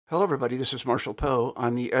Hello, everybody. This is Marshall Poe.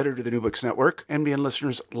 I'm the editor of the New Books Network. NBN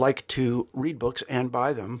listeners like to read books and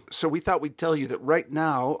buy them. So we thought we'd tell you that right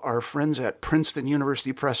now, our friends at Princeton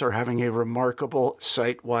University Press are having a remarkable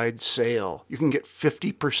site-wide sale. You can get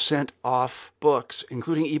 50% off books,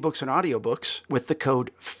 including ebooks and audiobooks, with the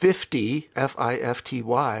code 50,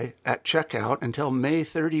 F-I-F-T-Y, at checkout until May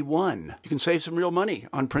 31. You can save some real money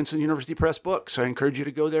on Princeton University Press books. I encourage you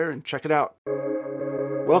to go there and check it out.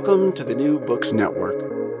 Welcome to the New Books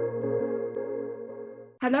Network.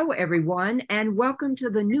 Hello, everyone, and welcome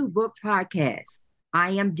to the New Book Podcast.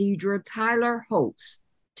 I am Deidre Tyler, host.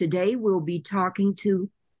 Today, we'll be talking to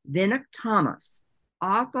Vinod Thomas,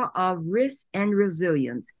 author of Risk and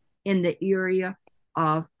Resilience in the Area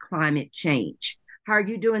of Climate Change. How are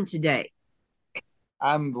you doing today?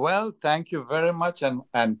 I'm well, thank you very much, and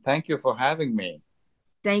thank you for having me.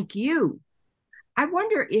 Thank you. I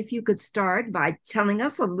wonder if you could start by telling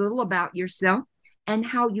us a little about yourself and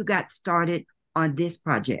how you got started on this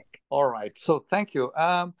project. All right, so thank you.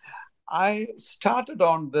 I started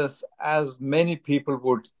on this, as many people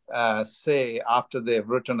would say after they've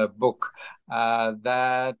written a book,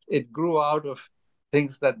 that it grew out of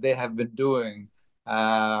things that they have been doing,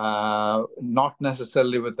 not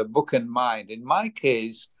necessarily with a book in mind. In my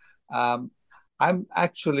case, I'm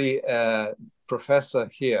actually a professor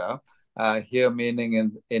here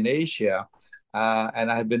meaning in Asia, and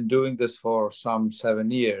I've been doing this for some 7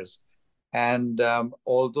 years. And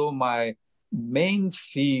although my main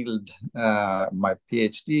field, my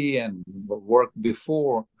PhD and work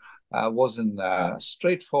before was in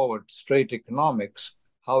straight economics,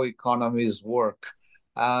 how economies work,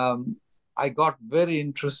 I got very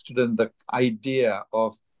interested in the idea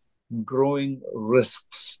of growing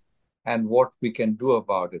risks and what we can do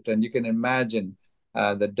about it. And you can imagine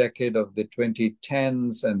the decade of the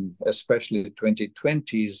 2010s and especially the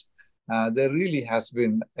 2020s, there really has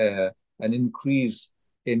been an increase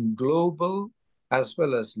in global as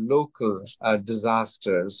well as local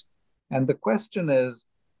disasters. And the question is,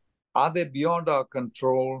 are they beyond our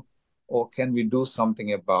control, or can we do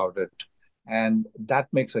something about it? And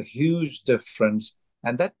that makes a huge difference.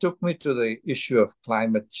 And that took me to the issue of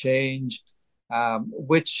climate change,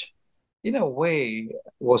 which in a way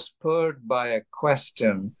was spurred by a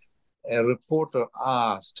question a reporter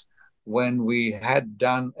asked when we had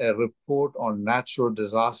done a report on natural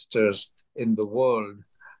disasters in the world,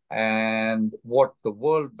 and what the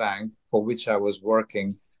World Bank, for which I was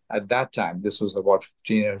working at that time, this was about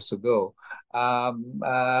 15 years ago,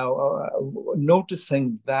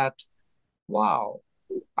 noticing that, wow,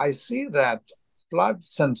 I see that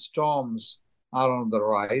floods and storms are on the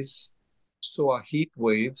rise, so are heat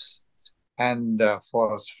waves and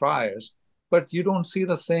forest fires, but you don't see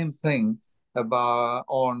the same thing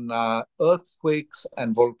on earthquakes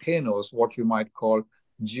and volcanoes, what you might call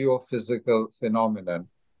geophysical phenomenon.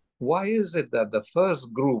 Why is it that the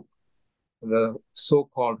first group, the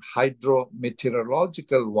so-called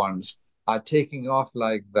hydrometeorological ones, are taking off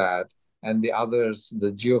like that, and the others,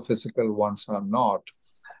 the geophysical ones, are not?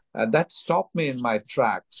 That stopped me in my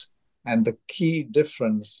tracks. And the key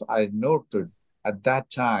difference I noted at that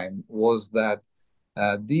time was that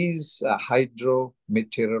these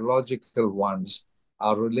hydrometeorological ones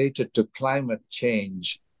are related to climate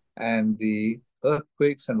change, and the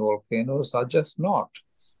earthquakes and volcanoes are just not.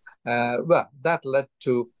 Well, that led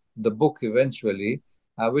to the book eventually,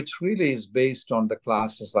 which really is based on the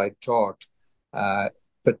classes I taught,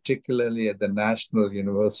 particularly at the National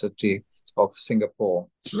University of Singapore.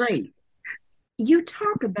 Great. You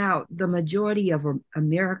talk about the majority of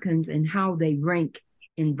Americans and how they rank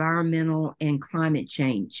environmental and climate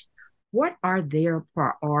change. What are their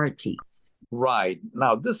priorities? Right.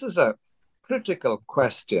 Now, this is a critical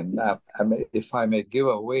question. If I may give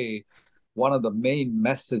away one of the main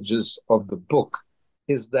messages of the book,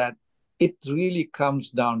 is that it really comes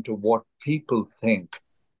down to what people think.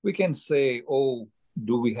 We can say, oh,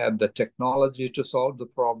 do we have the technology to solve the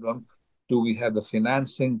problem? Do we have the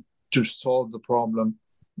financing to solve the problem?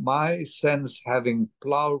 My sense, having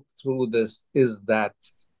plowed through this, is that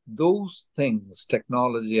those things,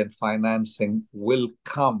 technology and financing, will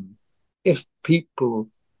come if people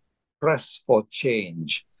press for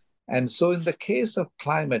change. And so in the case of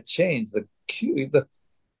climate change, the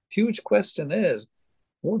huge question is,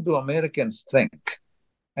 what do Americans think?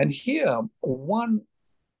 And here, one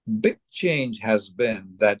big change has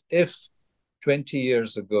been that if 20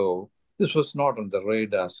 years ago, this was not on the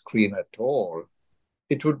radar screen at all,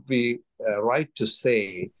 it would be right to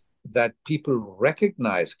say that people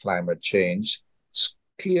recognize climate change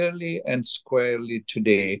clearly and squarely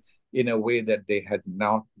today in a way that they had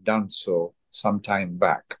not done so some time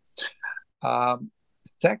back.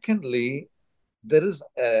 Secondly, there is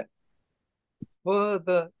a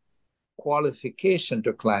further qualification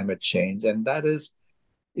to climate change, and that is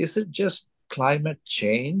it just climate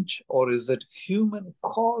change or is it human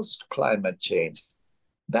caused climate change?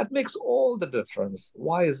 That makes all the difference.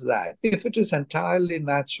 Why is that? If it is entirely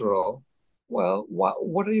natural, well,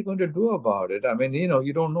 what are you going to do about it? I mean,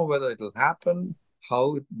 you don't know whether it'll happen,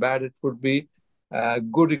 how bad it would be.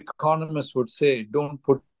 Good economists would say, don't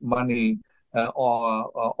put money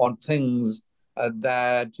on things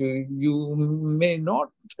that you may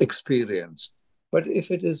not experience. But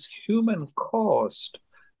if it is human caused,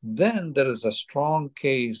 then there is a strong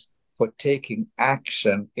case for taking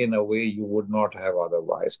action in a way you would not have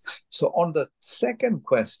otherwise. So, on the second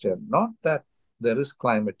question, not that there is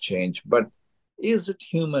climate change, but is it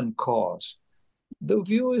human caused? The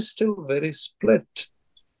view is still very split.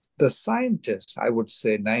 The scientists, I would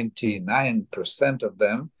say 99% of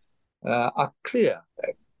them, are clear,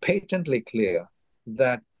 patently clear,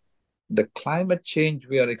 that the climate change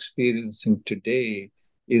we are experiencing today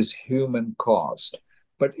is human caused.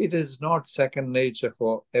 But it is not second nature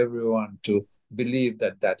for everyone to believe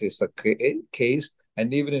that that is the case.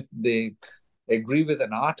 And even if they agree with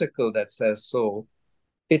an article that says so,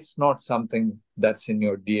 it's not something that's in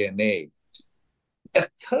your DNA. A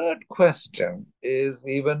third question is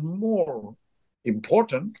even more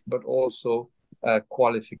important, but also a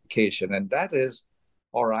qualification. And that is,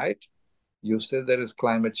 all right, you say there is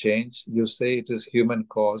climate change, you say it is human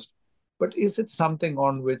caused, but is it something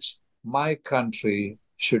on which my country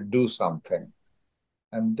should do something?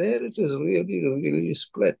 And there it is really, really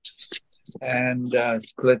split, and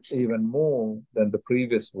split even more than the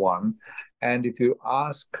previous one. And if you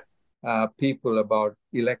ask people about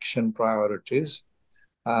election priorities,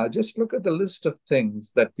 just look at the list of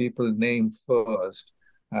things that people name first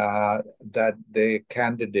that their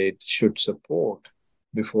candidate should support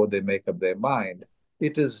before they make up their mind.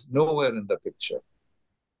 It is nowhere in the picture.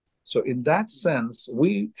 So in that sense,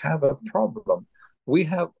 we have a problem. We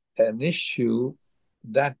have an issue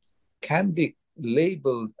that can be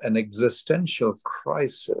labeled an existential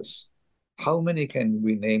crisis. How many can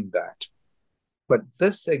we name that? But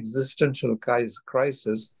this existential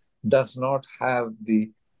crisis does not have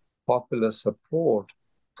the popular support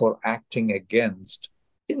for acting against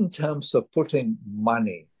in terms of putting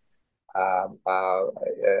money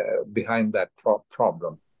behind that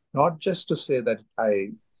problem. Not just to say that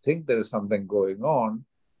I think there is something going on.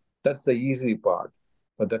 That's the easy part.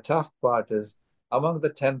 But the tough part is, among the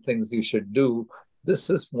 10 things you should do, this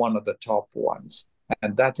is one of the top ones.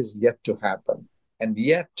 And that is yet to happen. And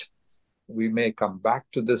yet, we may come back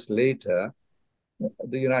to this later,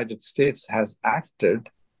 the United States has acted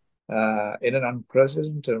in an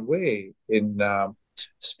unprecedented way in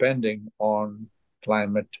spending on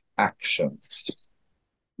climate action.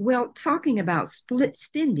 Well, talking about split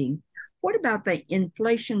spending, what about the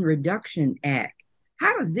Inflation Reduction Act?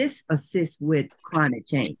 How does this assist with climate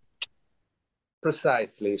change?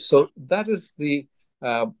 Precisely. So that is the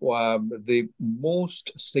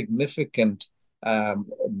most significant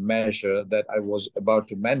measure that I was about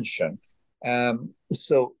to mention.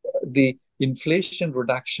 So the Inflation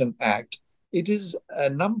Reduction Act, it is a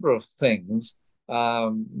number of things.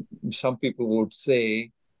 Some people would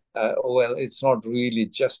say, well, it's not really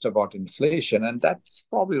just about inflation, and that's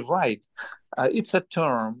probably right. It's a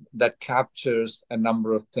term that captures a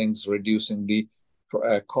number of things, reducing the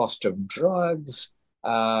cost of drugs,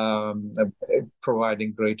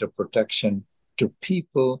 providing greater protection to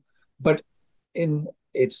people. But in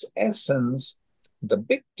its essence, the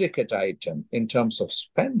big ticket item in terms of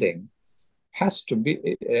spending has to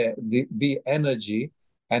be energy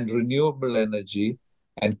and renewable energy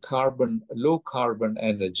and low carbon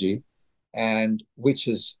energy, and which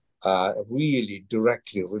is really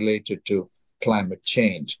directly related to climate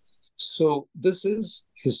change. So this is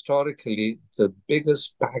historically the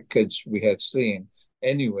biggest package we have seen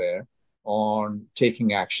anywhere on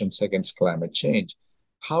taking actions against climate change.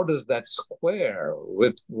 How does that square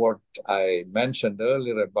with what I mentioned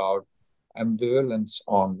earlier about ambivalence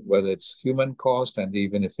on whether it's human cost, and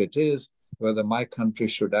even if it is, whether my country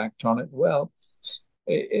should act on it? Well,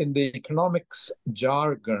 in the economics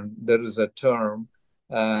jargon, there is a term,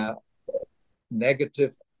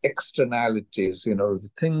 negative externalities, the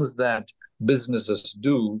things that businesses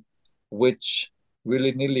do which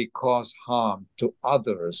willy-nilly cause harm to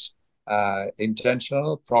others.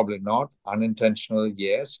 Intentional, probably not. Unintentional,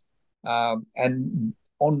 yes. And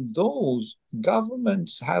on those,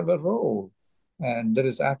 governments have a role. And there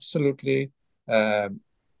is absolutely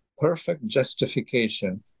perfect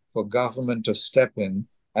justification for government to step in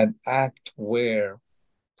and act where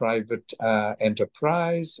private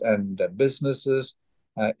enterprise and businesses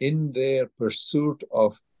in their pursuit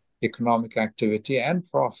of economic activity and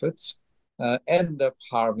profits end up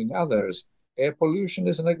harming others. Air pollution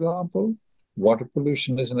is an example, water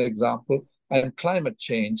pollution is an example, and climate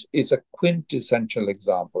change is a quintessential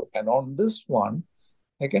example. And on this one,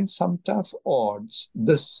 against some tough odds,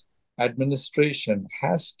 this administration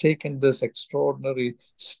has taken this extraordinary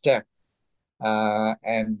step.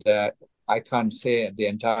 And I can't say the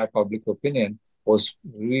entire public opinion was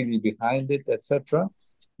really behind it, etc.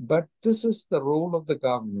 But this is the role of the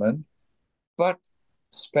government. But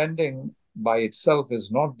spending by itself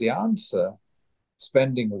is not the answer.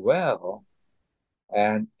 Spending well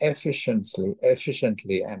and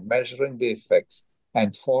efficiently and measuring the effects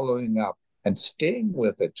and following up and staying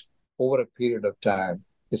with it over a period of time.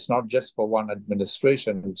 It's not just for one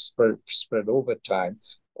administration, it's spread over time.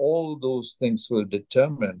 All those things will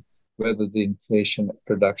determine whether the Inflation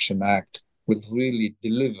Reduction Act will really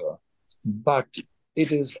deliver. But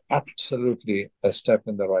it is absolutely a step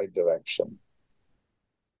in the right direction.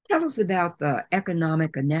 Tell us about the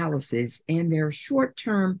economic analysis and their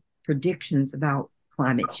short-term predictions about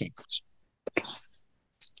climate change.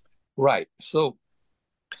 Right. So,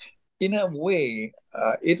 in a way,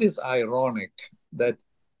 it is ironic that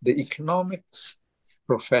the economics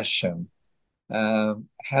profession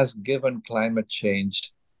has given climate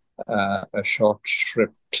change a short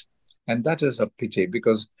shrift. And that is a pity,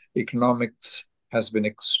 because economics has been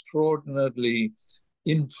extraordinarily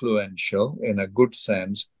influential, in a good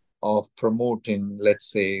sense, of promoting,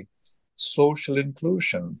 let's say, social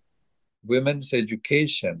inclusion, women's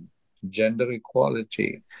education, gender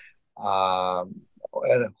equality, and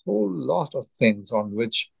a whole lot of things on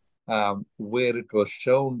which, where it was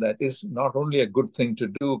shown that is not only a good thing to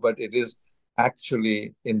do, but it is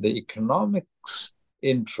actually in the economics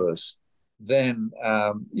interest, then,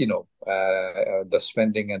 the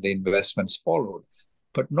spending and the investments followed.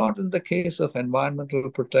 But not in the case of environmental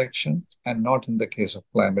protection and not in the case of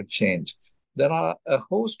climate change. There are a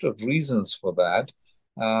host of reasons for that.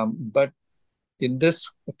 But in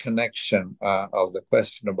this connection of the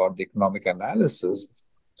question about the economic analysis,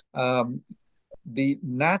 the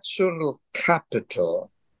natural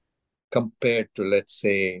capital compared to, let's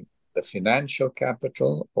say, the financial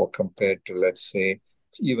capital, or compared to, let's say,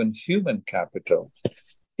 even human capital,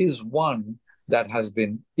 is one that has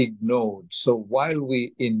been ignored. So while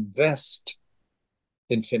we invest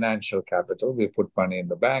in financial capital, we put money in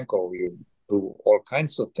the bank, or we do all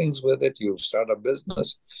kinds of things with it, you start a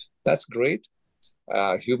business, that's great.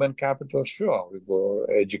 Human capital, sure, we go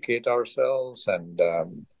educate ourselves and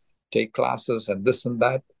take classes and this and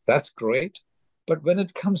that, that's great. But when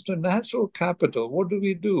it comes to natural capital, what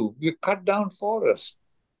do? We cut down forests.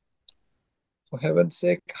 For heaven's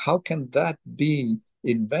sake, how can that be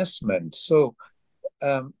investment? So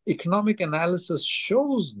economic analysis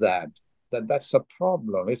shows that's a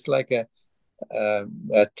problem. It's like a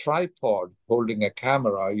tripod holding a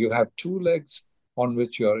camera. You have two legs on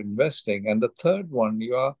which you are investing, and the third one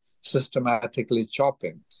you are systematically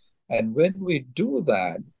chopping. And when we do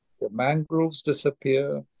that, the mangroves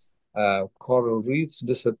disappear, coral reefs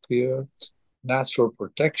disappear, natural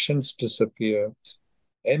protections disappear,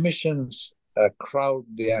 emissions crowd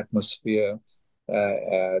the atmosphere,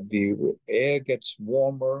 the air gets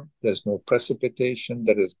warmer, there's more precipitation,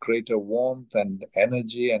 there is greater warmth and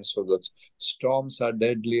energy, and so the storms are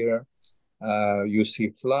deadlier. You see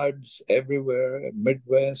floods everywhere,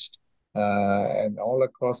 Midwest, and all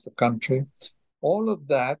across the country. All of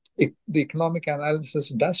that, the economic analysis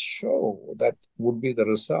does show that would be the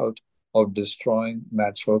result of destroying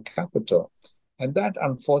natural capital. And that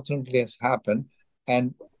unfortunately has happened,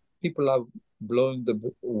 and people are blowing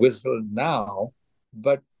the whistle now,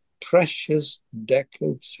 but precious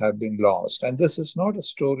decades have been lost. And this is not a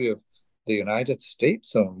story of the United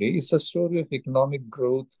States only, it's a story of economic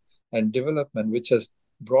growth and development, which has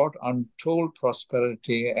brought untold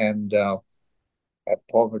prosperity and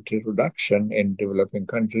poverty reduction in developing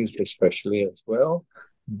countries, especially as well.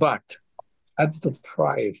 But at the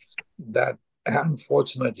price that,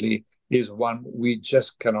 unfortunately, is one we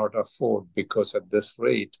just cannot afford, because at this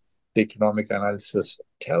rate, the economic analysis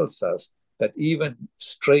tells us that even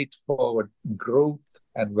straightforward growth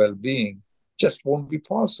and well-being just won't be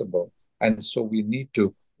possible. And so we need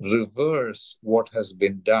to reverse what has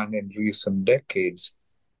been done in recent decades.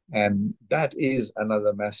 And that is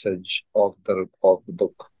another message of the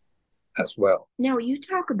book as well. Now, you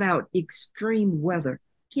talk about extreme weather.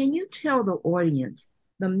 Can you tell the audience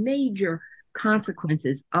the major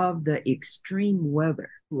consequences of the extreme weather?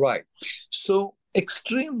 Right. So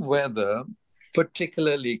extreme weather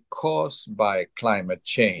particularly caused by climate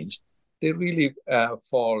change, they really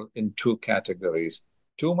fall in two categories: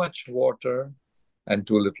 too much water and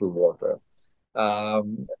too little water.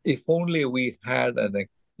 If only we had an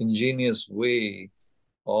ingenious way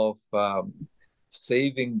of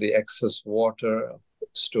saving the excess water,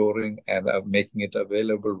 storing and making it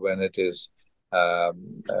available when it is a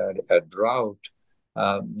drought,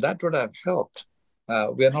 that would have helped.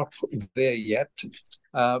 We are not there yet,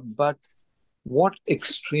 but what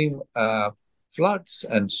extreme floods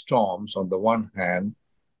and storms, on the one hand,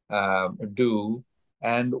 do,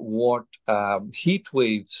 and what heat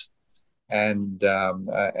waves and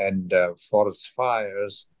forest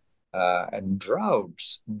fires and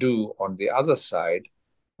droughts do on the other side,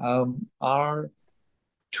 are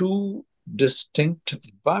two distinct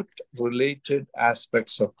but related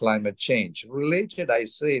aspects of climate change. Related, I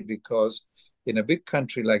say, because in a big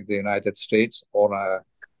country like the United States, or a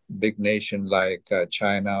big nation like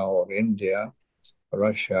China or India,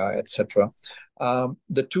 Russia, etc.,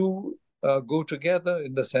 the two go together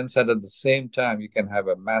in the sense that at the same time you can have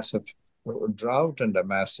a massive drought and a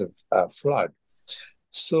massive flood.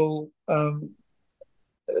 So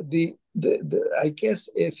I guess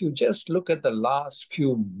if you just look at the last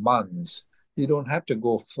few months, you don't have to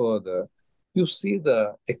go further. You see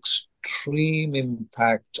the extreme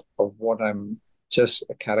impact of what I'm just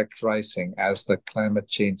characterizing as the climate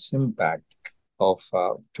change impact of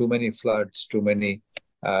too many floods, too many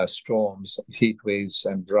storms, heat waves,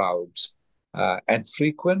 and droughts, and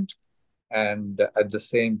frequent, and at the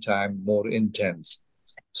same time more intense.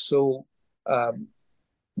 So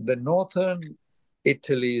the northern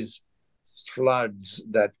Italy's floods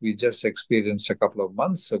that we just experienced a couple of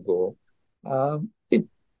months ago, it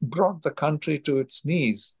brought the country to its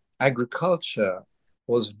knees. Agriculture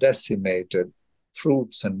was decimated.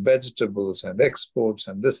 Fruits and vegetables and exports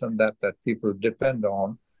and this and that people depend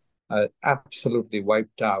on absolutely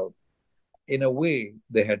wiped out in a way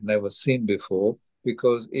they had never seen before,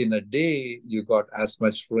 because in a day you got as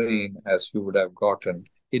much rain as you would have gotten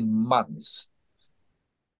in months.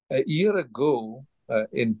 A year ago,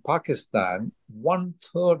 in Pakistan,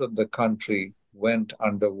 1/3 of the country went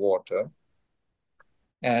underwater,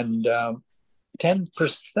 and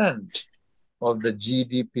 10% of the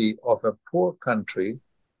GDP of a poor country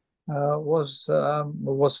was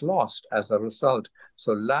lost as a result.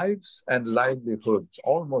 So lives and livelihoods,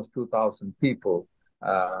 almost 2,000 people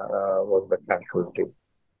was the casualty.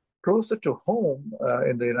 Closer to home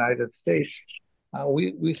in the United States,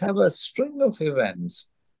 we have a string of events,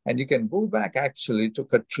 and you can go back actually to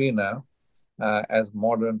Katrina as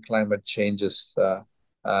modern climate change's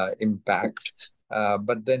impact.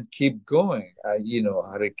 But then keep going,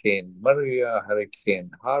 Hurricane Maria,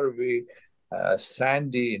 Hurricane Harvey,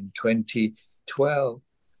 Sandy in 2012.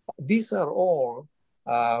 These are all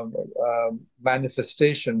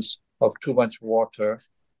manifestations of too much water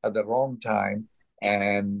at the wrong time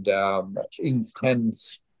and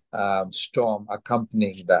intense storm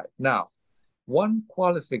accompanying that. Now, one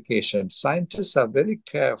qualification: scientists are very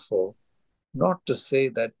careful not to say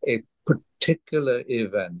that a particular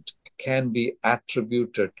event can be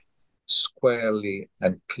attributed squarely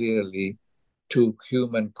and clearly to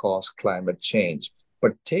human-caused climate change.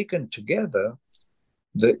 But taken together,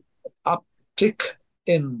 the uptick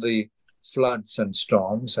in the floods and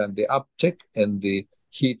storms and the uptick in the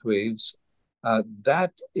heat waves,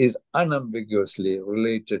 that is unambiguously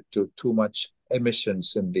related to too much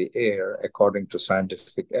emissions in the air, according to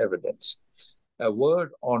scientific evidence. A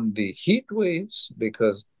word on the heat waves,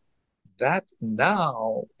 because that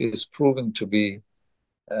now is proving to be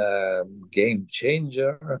a game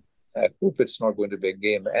changer. I hope it's not going to be a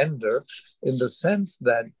game ender, in the sense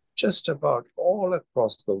that just about all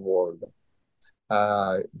across the world,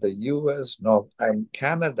 the US, North, and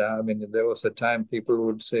Canada, I mean, there was a time people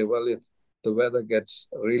would say, well, if the weather gets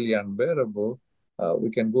really unbearable, we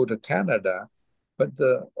can go to Canada. But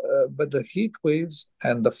the heat waves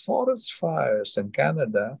and the forest fires in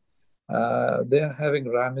Canada, they are having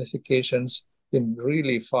ramifications in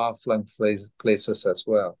really far-flung places as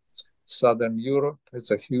well. Southern Europe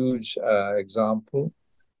is a huge example.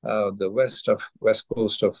 The west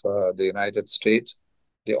coast of the United States,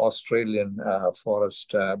 the Australian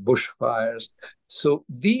forest bushfires. So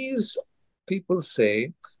these, people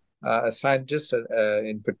say, scientists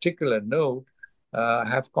in particular note,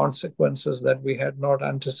 have consequences that we had not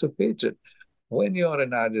anticipated. When you're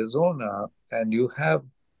in Arizona and you have,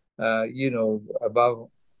 above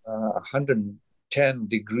 110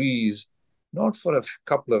 degrees, not for a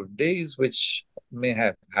couple of days, which may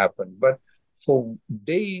have happened, but for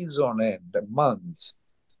days on end, months,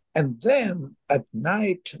 And then at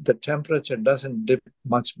night, the temperature doesn't dip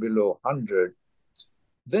much below 100.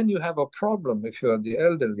 Then you have a problem if you're the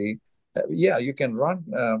elderly. Yeah, you can run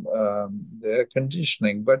the air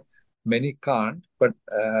conditioning, but many can't. But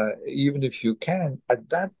even if you can, at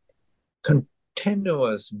that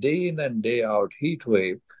continuous day in and day out heat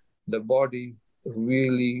wave, the body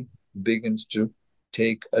really begins to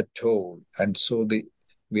take a toll. And so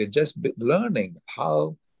we are just learning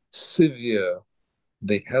how severe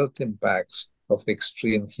the health impacts of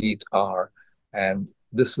extreme heat are. And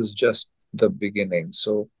this is just the beginning.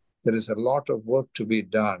 So there is a lot of work to be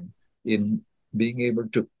done in being able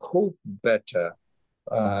to cope better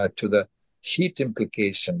to the heat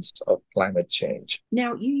implications of climate change.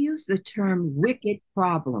 Now, you use the term wicked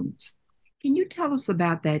problems. Can you tell us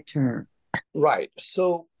about that term? Right.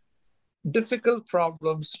 So difficult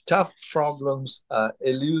problems, tough problems,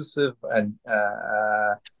 elusive and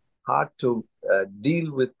hard to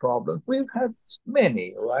deal with problems. We've had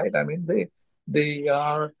many, right? I mean, they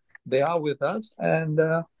are with us, and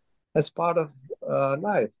as part of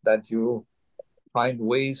life that you find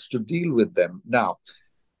ways to deal with them. Now,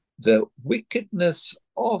 the wickedness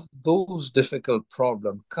of those difficult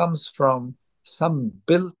problems comes from some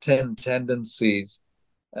built-in tendencies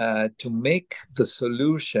to make the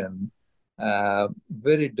solution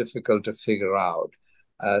very difficult to figure out.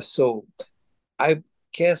 So I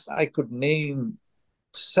guess I could name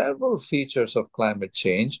several features of climate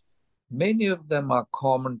change. Many of them are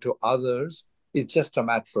common to others. It's just a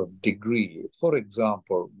matter of degree. For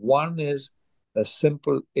example, one is a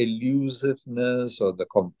simple elusiveness or the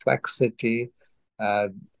complexity.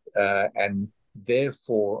 And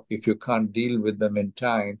therefore, if you can't deal with them in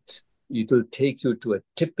time, it will take you to a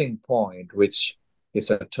tipping point, which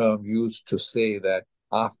is a term used to say that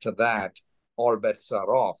after that, all bets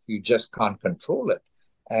are off. You just can't control it.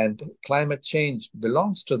 And climate change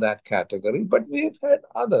belongs to that category. But we've had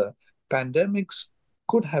other pandemics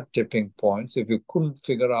could have tipping points if you couldn't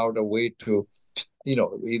figure out a way to,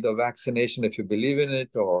 either vaccination if you believe in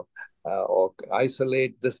it, or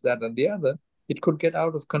isolate this, that, and the other. It could get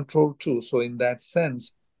out of control too. So in that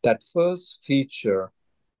sense, that first feature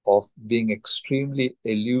of being extremely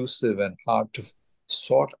elusive and hard to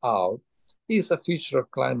sort out is a feature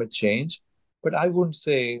of climate change. But I wouldn't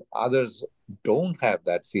say others don't have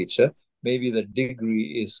that feature. Maybe the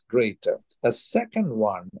degree is greater. A second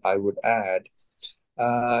one I would add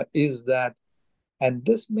is that, and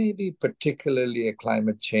this may be particularly a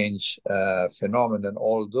climate change phenomenon,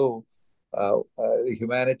 although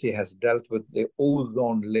humanity has dealt with the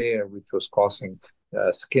ozone layer, which was causing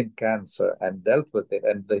skin cancer, and dealt with it.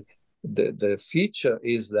 And the feature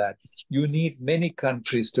is that you need many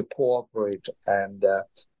countries to cooperate and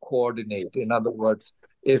coordinate. In other words,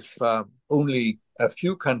 if only a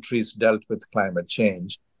few countries dealt with climate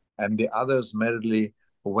change and the others merely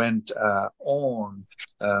went on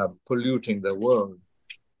polluting the world,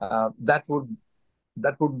 that wouldn't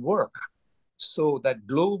work. So that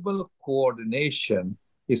global coordination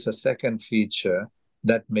is a second feature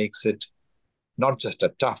that makes it not just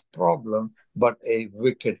a tough problem, but a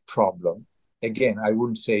wicked problem. Again, I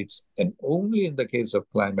wouldn't say it's only in the case of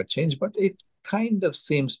climate change, but it kind of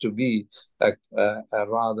seems to be a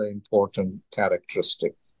rather important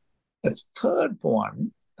characteristic. A third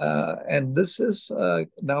one, and this is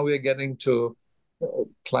now we're getting to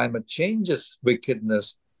climate change's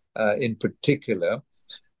wickedness in particular,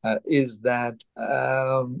 is that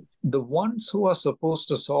the ones who are supposed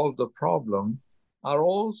to solve the problem are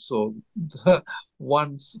also the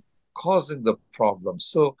ones causing the problem.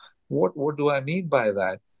 So what do I mean by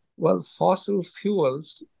that? Well, fossil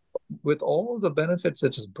fuels, with all the benefits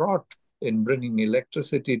it has brought in bringing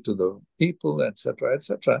electricity to the people,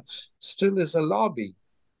 etc., still is a lobby.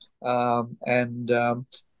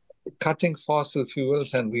 Cutting fossil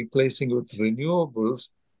fuels and replacing with renewables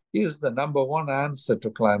is the number one answer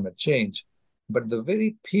to climate change. But the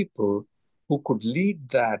very people who could lead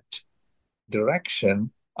that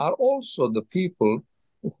direction are also the people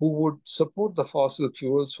who would support the fossil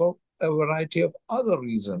fuels for a variety of other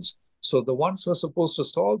reasons. So the ones who are supposed to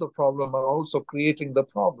solve the problem are also creating the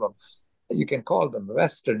problem. You can call them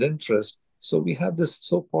vested interest. So we have this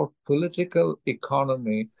so-called political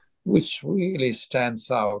economy, which really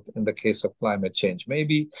stands out in the case of climate change.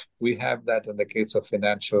 Maybe we have that in the case of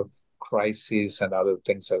financial crises and other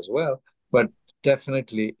things as well, but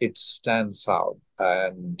definitely it stands out.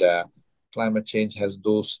 And climate change has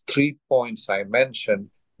those 3 points I mentioned,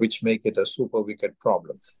 which make it a super wicked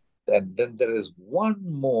problem. And then there is one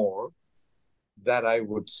more that I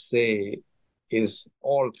would say is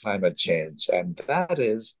all climate change. And that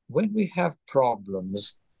is when we have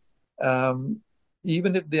problems,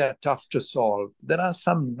 even if they are tough to solve, there are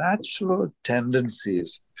some natural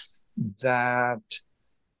tendencies that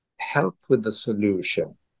help with the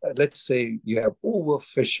solution. Let's say you have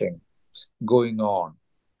overfishing going on,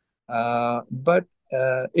 but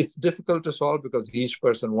it's difficult to solve because each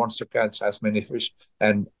person wants to catch as many fish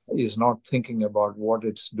and is not thinking about what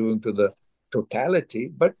it's doing to the totality.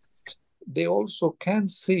 But they also can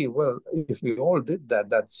see, well, if we all did that,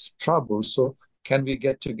 that's trouble. So can we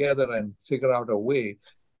get together and figure out a way?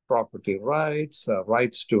 Property rights,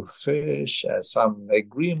 rights to fish, some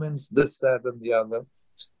agreements, this, that, and the other.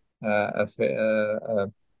 A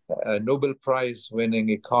Nobel Prize winning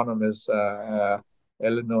economist,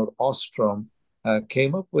 Elinor Ostrom,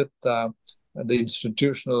 came up with the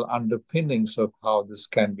institutional underpinnings of how this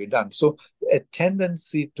can be done. So a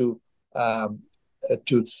tendency to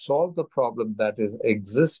solve the problem that is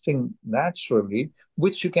existing naturally,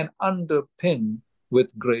 which you can underpin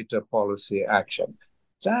with greater policy action.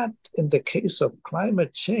 That, in the case of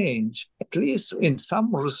climate change, at least in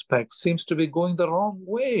some respects, seems to be going the wrong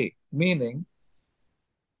way, meaning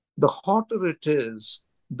the hotter it is,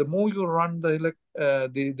 the more you run the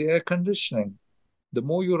air conditioning. The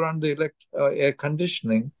more you run the air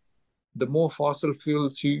conditioning, the more fossil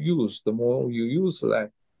fuels you use. The more you use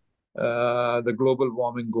that, the global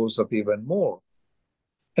warming goes up even more.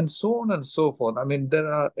 And so on and so forth. I mean,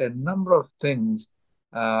 there are a number of things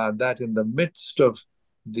that in the midst of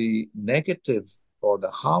the negative or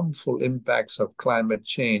the harmful impacts of climate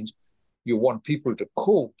change, you want people to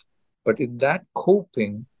cope. But in that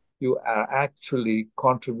coping, you are actually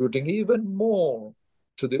contributing even more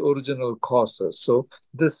to the original causes. So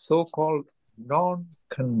this so-called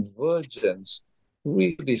non-convergence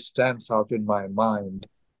really stands out in my mind.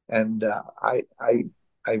 And I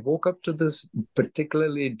woke up to this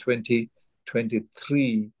particularly in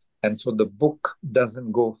 2023. And so the book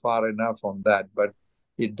doesn't go far enough on that, but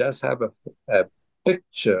it does have a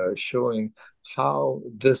picture showing how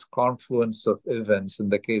this confluence of events in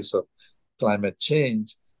the case of climate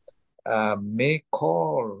change may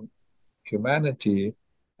call humanity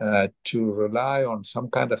to rely on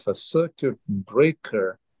some kind of a circuit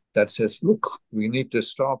breaker that says, look, we need to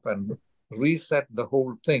stop and reset the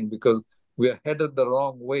whole thing because we are headed the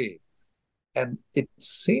wrong way. And it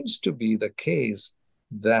seems to be the case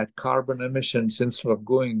that carbon emissions, instead of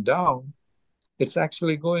going down, it's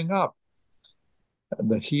actually going up. And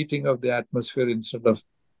the heating of the atmosphere, instead of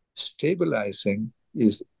stabilizing,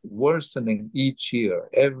 is worsening each year.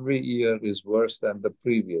 Every year is worse than the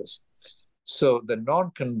previous. So the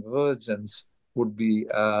non-convergence would be,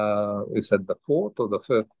 is it the fourth or the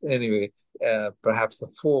fifth? Anyway, perhaps the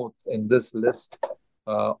fourth in this list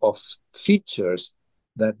of features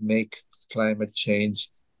that make climate change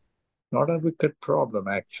not a wicked problem,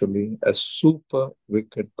 actually, a super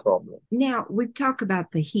wicked problem. Now, we've talked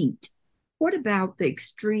about the heat. What about the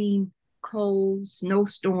extreme cold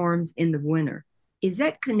snowstorms in the winter? Is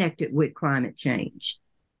that connected with climate change?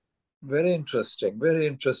 Very interesting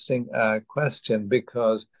question,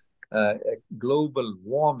 because global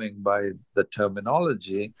warming, by the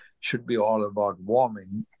terminology, should be all about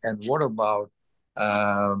warming. And what about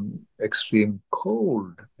extreme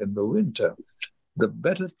cold in the winter? The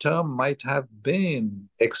better term might have been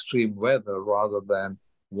extreme weather rather than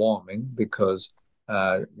warming, because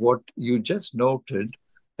what you just noted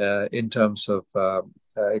in terms of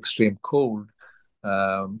extreme cold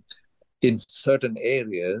in certain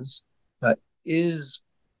areas is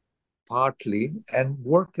partly, and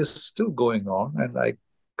work is still going on, and I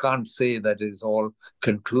can't say that is all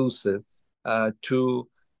conclusive to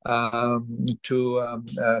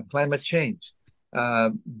climate change.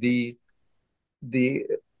 The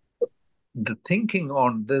thinking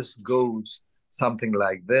on this goes something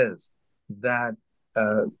like this, that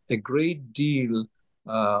a great deal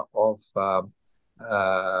of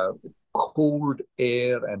cold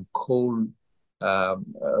air and cold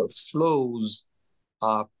flows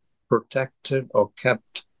are protected or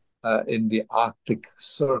kept in the Arctic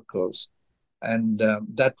circles. And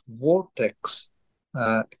that vortex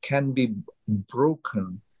can be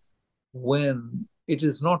broken when it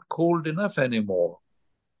is not cold enough anymore.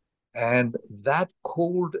 And that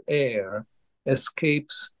cold air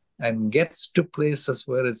escapes and gets to places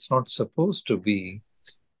where it's not supposed to be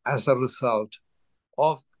as a result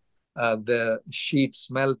of the sheets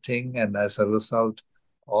melting and as a result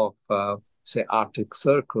of, say, Arctic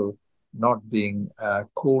Circle not being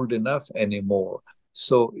cold enough anymore.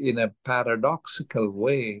 So in a paradoxical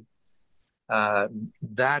way,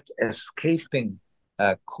 that escaping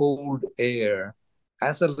cold air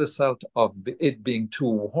as a result of it being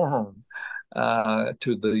too warm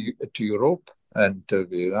to Europe and to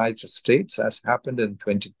the United States, as happened in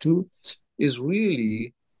 22, is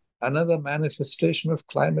really another manifestation of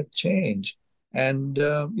climate change. And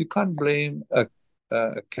you can't blame a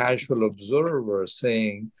casual observer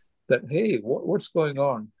saying that, hey, what's going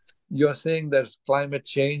on? You're saying there's climate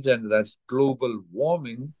change and that's global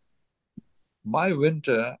warming. My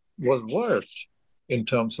winter was worse in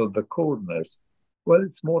terms of the coldness. Well,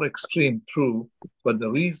 it's more extreme, true, but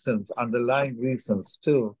the underlying reasons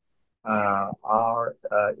still are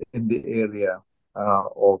in the area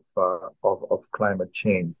of climate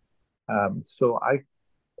change. So I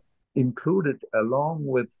included, along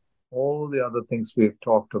with all the other things we've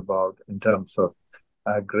talked about in terms of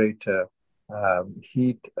greater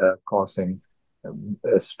heat causing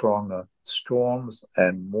stronger storms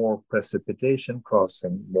and more precipitation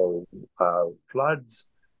causing more floods,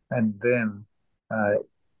 and then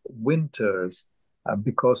winters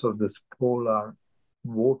because of this polar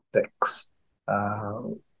vortex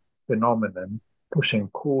phenomenon pushing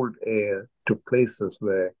cold air to places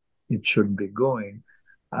where it should be going.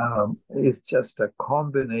 It's just a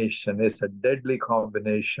combination, it's a deadly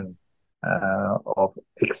combination of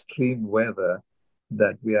extreme weather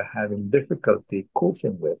that we are having difficulty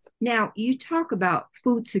coping with. Now, you talk about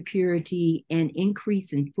food security and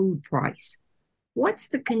increase in food price. What's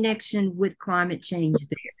the connection with climate change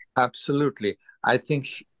there? Absolutely. I think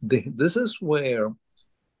this is where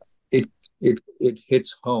it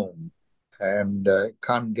hits home, and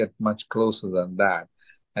can't get much closer than that.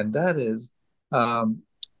 And that is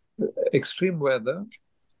extreme weather,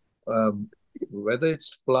 whether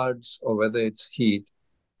it's floods or whether it's heat,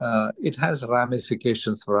 it has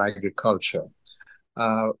ramifications for agriculture.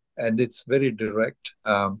 And it's very direct.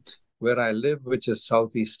 Where I live, which is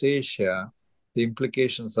Southeast Asia, the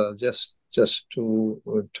implications are just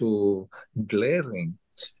too glaring.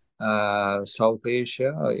 South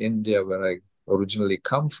Asia, India, where I originally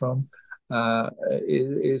come from,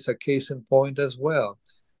 is a case in point as well.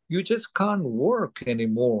 You just can't work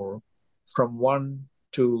anymore from 1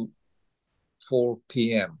 to 4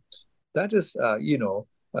 p.m. That is,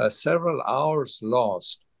 several hours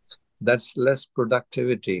lost. That's less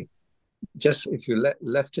productivity. Just if you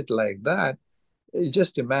left it like that,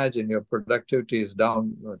 just imagine your productivity is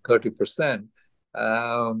down 30%.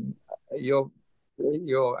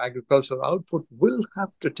 Your agricultural output will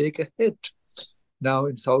have to take a hit. Now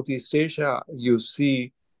in Southeast Asia, you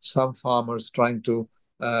see some farmers trying to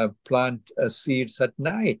plant seeds at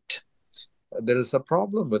night. There is a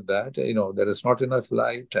problem with that. There is not enough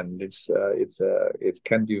light, and it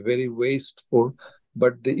can be very wasteful.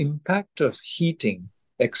 But the impact of heating,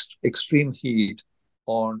 extreme heat,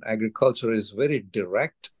 on agriculture is very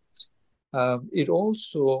direct. It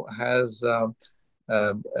also has a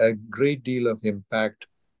great deal of impact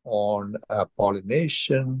on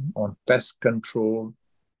pollination, on pest control,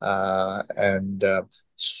 and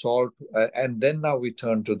salt. And then now we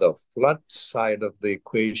turn to the flood side of the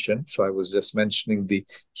equation. So I was just mentioning the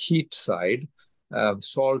heat side,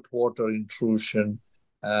 salt water intrusion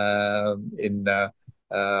in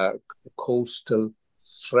coastal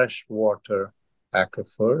freshwater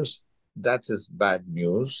aquifers. That is bad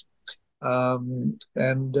news. And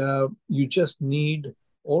you just need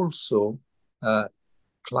also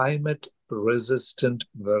climate-resistant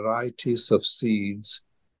varieties of seeds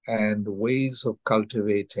and ways of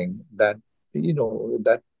cultivating that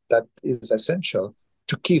is essential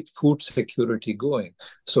to keep food security going.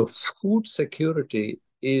 So food security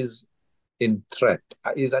is in threat,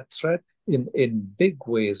 is at threat in big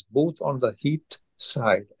ways, both on the heat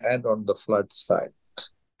side and on the flood side.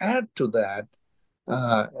 Add to that,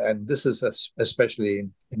 and this is especially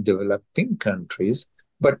in developing countries,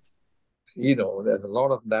 but there's a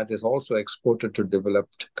lot of that is also exported to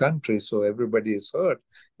developed countries, so everybody is hurt,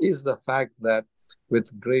 is the fact that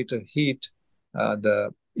with greater heat,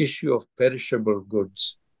 the issue of perishable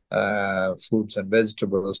goods, fruits and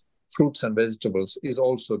vegetables is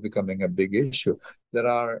also becoming a big issue.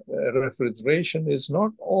 Refrigeration is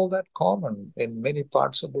not all that common in many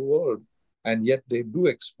parts of the world, and yet they do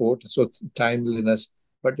export, so it's timeliness.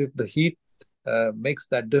 But if the heat makes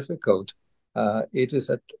that difficult,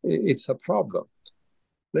 it's a problem.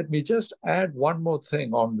 Let me just add one more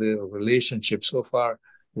thing on the relationship. So far,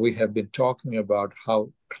 we have been talking about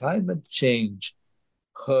how climate change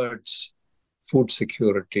hurts food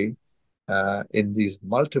security in these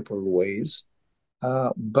multiple ways.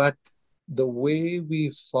 But the way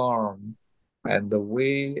we farm and the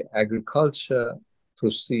way agriculture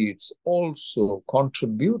proceeds also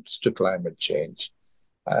contributes to climate change.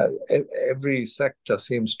 Every sector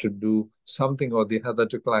seems to do something or the other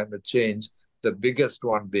to climate change, the biggest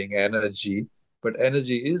one being energy, but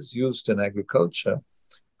energy is used in agriculture.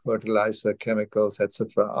 Fertilizer, chemicals,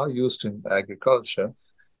 etc., are used in agriculture.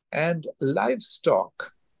 And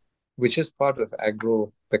livestock, which is part of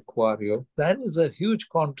agropecuario, that is a huge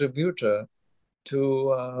contributor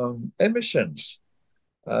to emissions.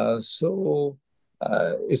 So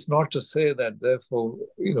it's not to say that, therefore,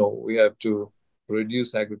 we have to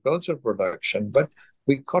reduce agricultural production, but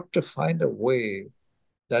we got to find a way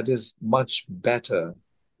that is much better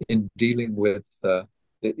in dealing with the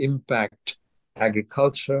impact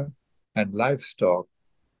agriculture and livestock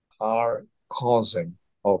are causing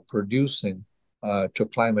or producing to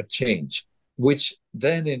climate change, which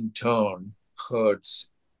then in turn hurts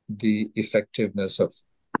the effectiveness of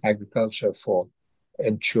agriculture for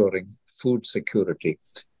ensuring food security.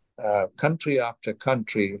 Country after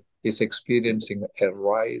country is experiencing a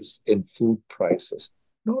rise in food prices.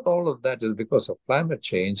 Not all of that is because of climate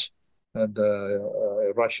change.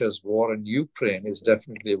 Russia's war in Ukraine is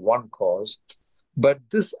definitely one cause. But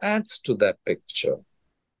this adds to that picture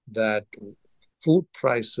that food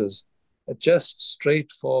prices, just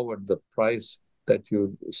straightforward, the price that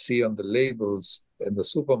you see on the labels in the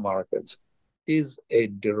supermarkets, is a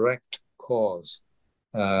direct cause,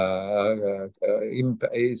 is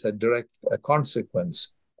a direct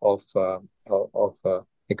consequence of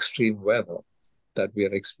extreme weather that we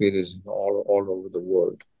are experiencing all over the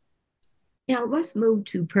world. Now let's move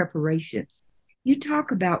to preparation. You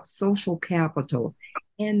talk about social capital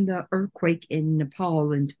and the earthquake in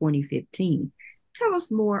Nepal in 2015. Tell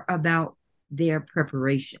us more about their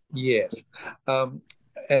preparation. Yes.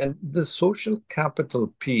 And the social capital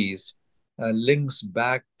piece links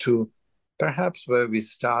back to perhaps where we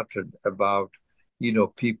started about,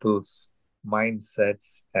 people's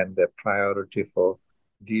mindsets and their priority for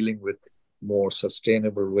dealing with more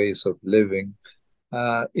sustainable ways of living.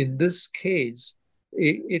 In this case,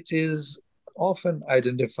 it is often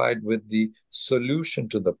identified with the solution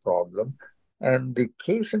to the problem. And the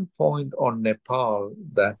case in point on Nepal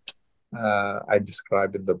that I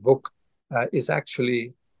describe in the book is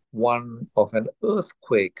actually one of an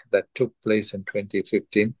earthquake that took place in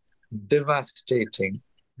 2015, devastating.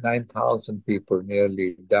 9,000 people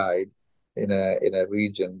nearly died in a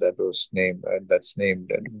region that's named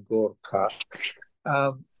Gorkha.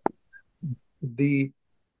 The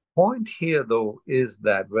point here, though, is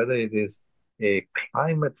that whether it is a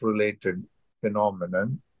climate-related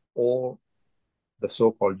phenomenon or the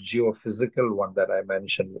so-called geophysical one that I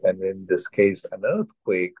mentioned, and in this case, an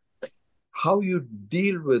earthquake, how you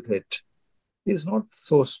deal with it is not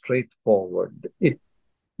so straightforward.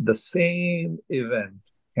 The same event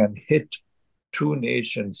can hit two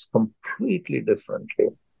nations completely differently.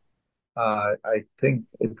 I think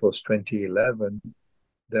it was 2011,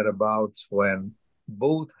 thereabouts, when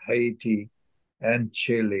both Haiti and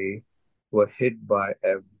Chile were hit by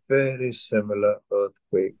a very similar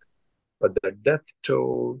earthquake. But the death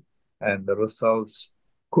toll and the results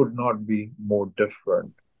could not be more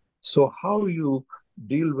different. So how you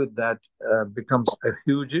deal with that becomes a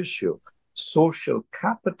huge issue. Social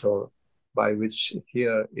capital, by which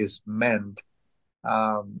here is meant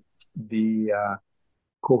the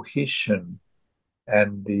cohesion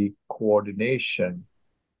and the coordination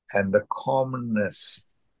and the commonness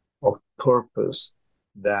of purpose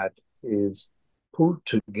that is pulled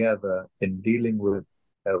together in dealing with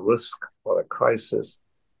a risk or a crisis,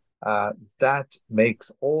 that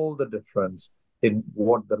makes all the difference in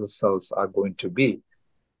what the results are going to be.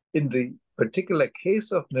 In the particular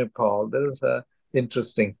case of Nepal, there is an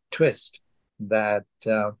interesting twist that,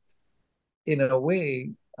 in a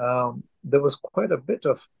way, there was quite a bit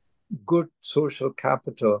of good social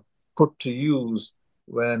capital put to use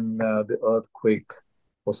when the earthquake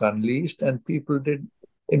was unleashed, and people did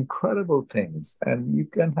incredible things. And you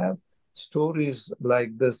can have stories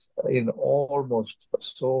like this in almost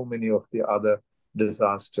so many of the other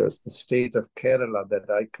disasters. The state of Kerala that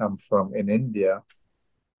I come from in India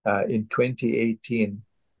in 2018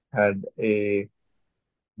 had a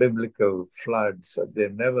biblical floods.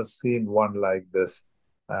 They've never seen one like this.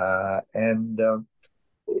 And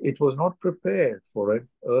it was not prepared for it.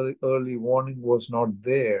 Early warning was not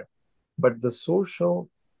there. But the social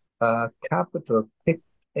capital kicked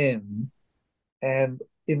in, and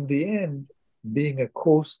in the end, being a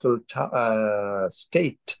coastal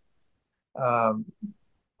state, a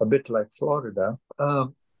bit like Florida,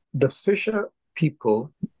 the fisher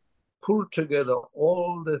people pulled together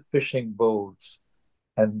all the fishing boats,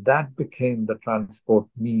 and that became the transport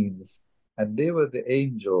means. And they were the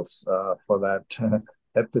angels for that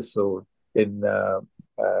episode in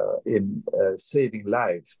saving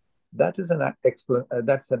lives. That is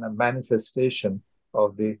that's a manifestation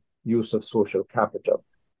of the use of social capital.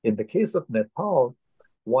 In the case of Nepal,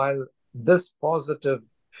 while this positive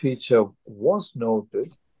feature was noted,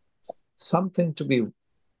 something to be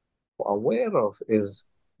aware of is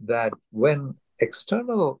that when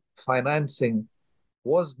external financing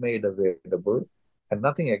was made available, and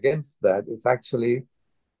nothing against that, it's actually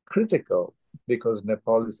critical because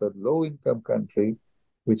Nepal is a low-income country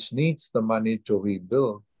which needs the money to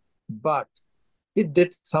rebuild. But it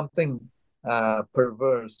did something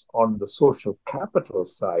perverse on the social capital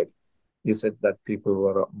side. Is it that people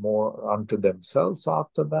were more unto themselves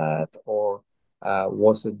after that, or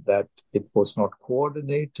was it that it was not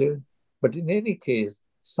coordinated? But in any case,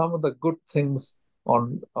 some of the good things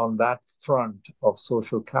on that front of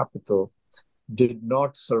social capital did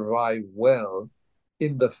not survive well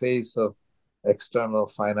in the face of external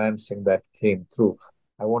financing that came through.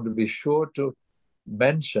 I want to be sure to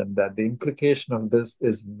mention that the implication of this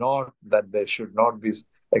is not that there should not be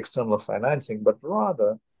external financing, but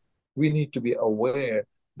rather we need to be aware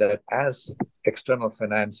that as external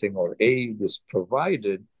financing or aid is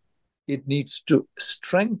provided, it needs to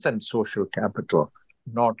strengthen social capital,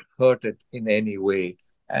 not hurt it in any way.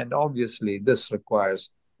 And obviously, this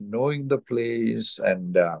requires knowing the place,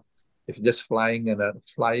 and if you just fly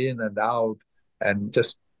in and out and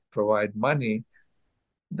just provide money,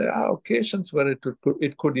 there are occasions where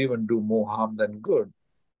it could even do more harm than good,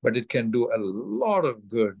 but it can do a lot of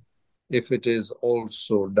good if it is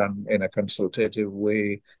also done in a consultative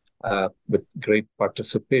way with great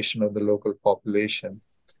participation of the local population.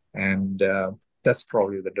 And that's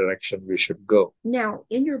probably the direction we should go. Now,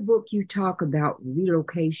 in your book, you talk about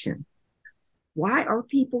relocation. Why are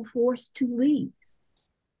people forced to leave?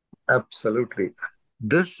 Absolutely.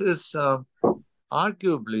 This is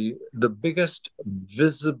arguably the biggest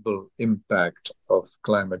visible impact of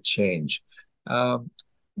climate change.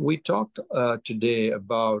 We talked today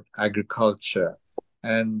about agriculture,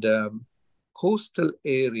 and coastal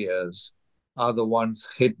areas are the ones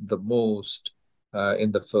hit the most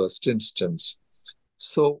in the first instance.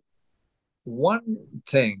 So one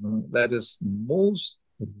thing that is most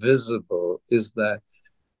visible is that,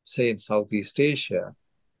 say, in Southeast Asia,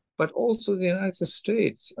 but also the United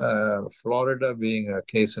States, Florida being a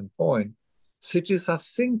case in point, cities are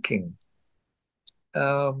sinking.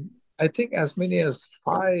 I think as many as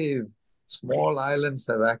 5 small islands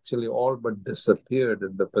have actually all but disappeared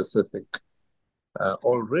in the Pacific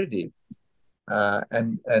already.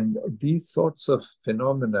 And these sorts of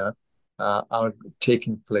phenomena are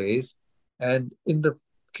taking place. And in the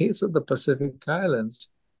case of the Pacific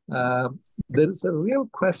Islands, there is a real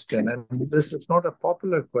question, and this is not a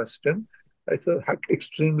popular question. It's an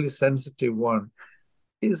extremely sensitive one.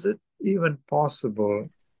 Is it even possible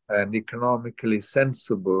and economically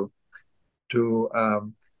sensible to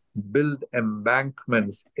build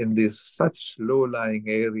embankments in these such low-lying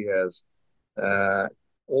areas,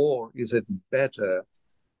 or is it better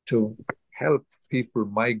to help people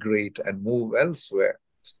migrate and move elsewhere?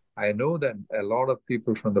 I know that a lot of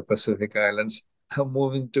people from the Pacific Islands are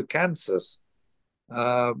moving to Kansas.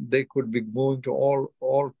 They could be moving to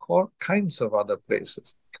all kinds of other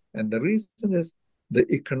places. And the reason is the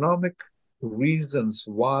economic reasons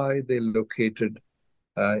why they located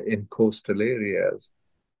in coastal areas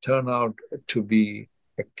turn out to be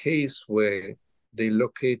a case where they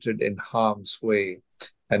located in harm's way.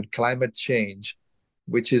 And climate change,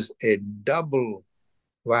 which is a double,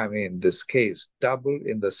 well, I mean, in this case, double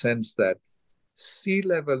in the sense that sea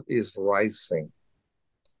level is rising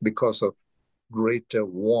because of greater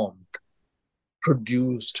warmth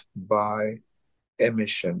produced by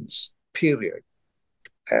emissions, period.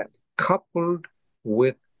 And coupled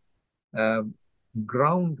with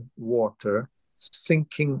groundwater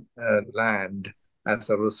sinking land as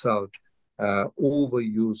a result,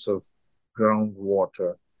 overuse of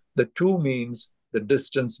groundwater. The two means the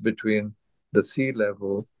distance between the sea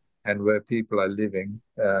level and where people are living,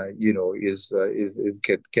 is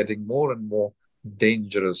getting more and more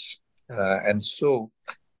dangerous. And so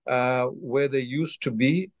where they used to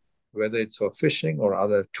be, whether it's for fishing or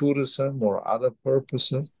other tourism or other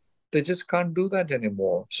purposes, they just can't do that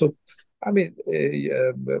anymore. So, I mean,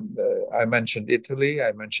 I mentioned Italy,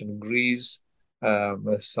 I mentioned Greece,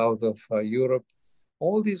 south of Europe.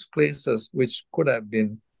 All these places which could have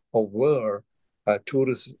been or were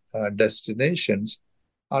tourist destinations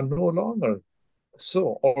are no longer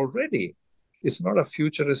so already. It's not a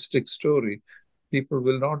futuristic story. People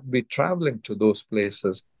will not be traveling to those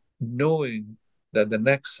places knowing that the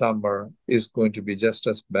next summer is going to be just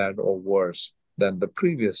as bad or worse than the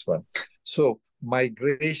previous one. So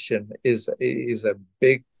migration is a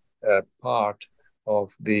big part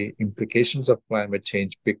of the implications of climate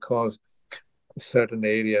change because certain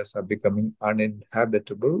areas are becoming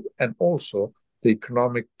uninhabitable, and also the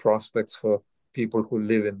economic prospects for people who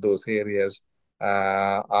live in those areas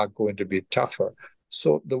are going to be tougher.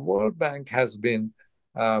 So the World Bank has been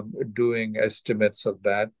doing estimates of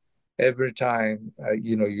that. Every time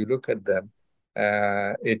you look at them,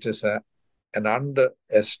 it is an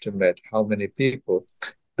underestimate how many people.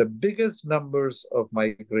 The biggest numbers of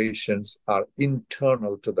migrations are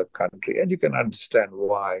internal to the country, and you can understand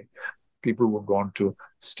why. People would want to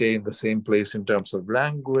stay in the same place in terms of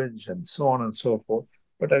language and so on and so forth.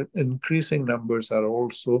 But increasing numbers are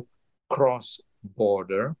also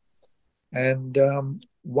cross-border. And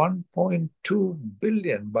 1.2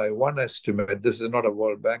 billion by one estimate, this is not a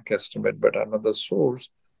World Bank estimate, but another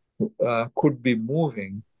source, could be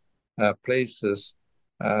moving places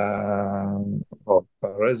of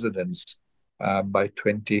residents by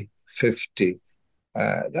 2050.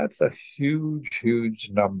 That's a huge,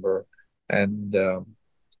 huge number. And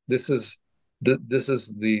this is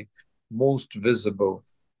the most visible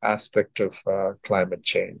aspect of climate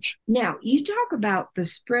change. Now, you talk about the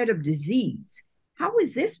spread of disease. How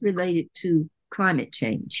is this related to climate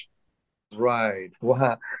change? Right.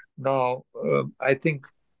 Well, now, I think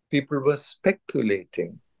people were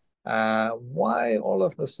speculating why all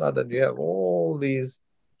of a sudden you have all these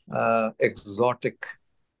exotic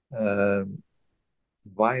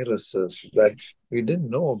viruses that we didn't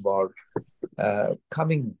know about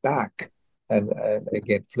coming back, and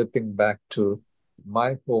again flipping back to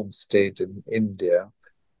my home state in India.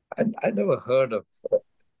 And I never heard of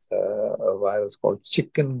a virus called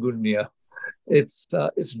chikungunya. It's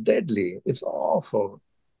deadly. It's awful.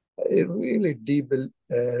 It really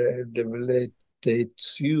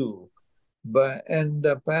debilitates you. And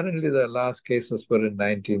apparently the last cases were in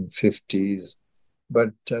 1950s.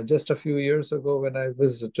 But just a few years ago when I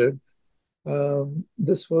visited,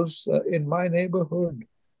 this was in my neighborhood.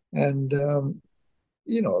 And,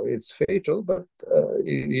 it's fatal, but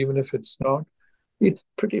even if it's not, it's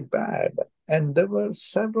pretty bad. And there were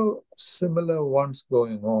several similar ones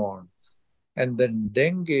going on. And then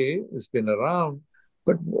dengue has been around,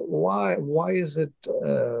 but why is it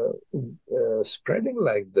spreading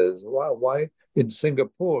like this? Why in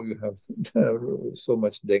Singapore you have so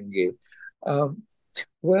much dengue?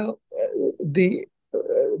 Well,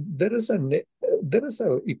 there is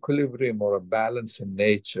a equilibrium or a balance in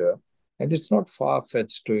nature, and it's not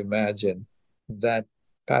far-fetched to imagine that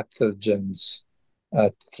pathogens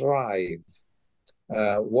thrive.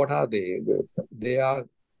 What are they? They are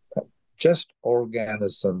just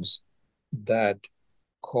organisms that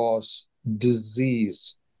cause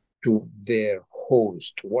disease to their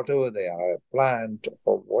host, whatever they are, a plant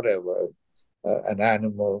or whatever, an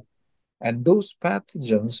animal. And those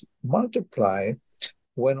pathogens multiply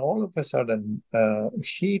when all of a sudden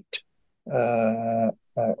heat,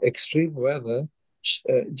 extreme weather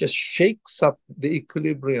just shakes up the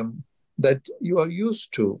equilibrium that you are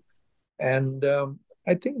used to. And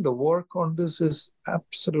I think the work on this is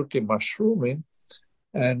absolutely mushrooming.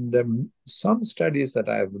 And some studies that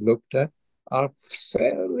I've looked at are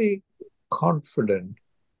fairly confident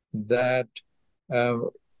that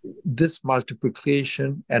this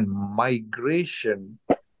multiplication and migration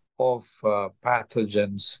of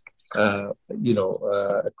pathogens,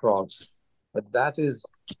 across, that is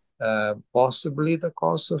possibly the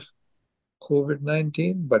cause of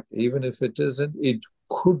COVID-19. But even if it isn't, it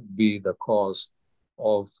could be the cause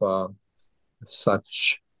of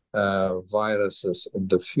such viruses in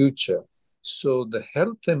the future. So the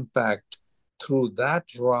health impact through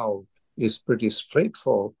that route is pretty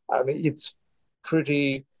straightforward. I mean, it's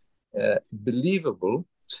pretty believable.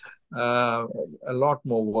 A lot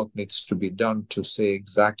more work needs to be done to say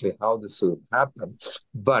exactly how this will happen.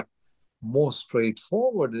 But more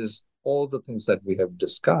straightforward is all the things that we have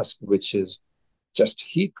discussed, which is just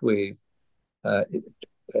heat wave,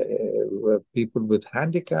 people with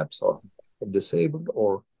handicaps or disabled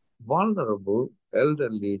or vulnerable,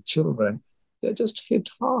 elderly, children, they're just hit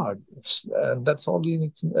hard. And that's all you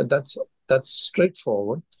need to, that's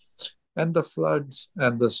straightforward. And the floods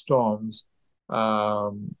and the storms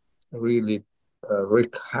really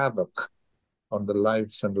wreak havoc on the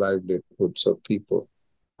lives and livelihoods of people.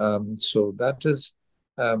 So that is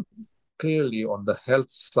clearly on the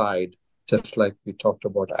health side, just like we talked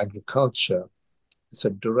about agriculture. It's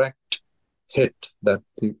a direct hit that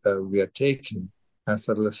we are taking as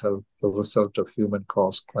a result of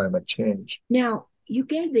human-caused climate change. Now, you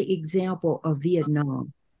gave the example of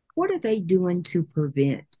Vietnam. What are they doing to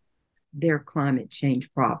prevent their climate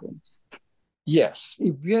change problems? Yes,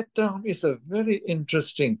 Vietnam is a very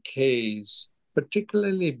interesting case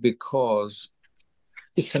particularly because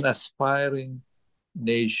it's an aspiring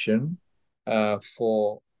nation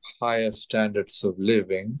for higher standards of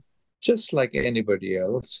living, just like anybody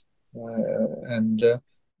else. And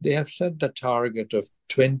they have set the target of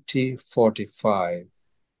 2045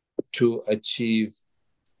 to achieve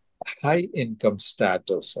high income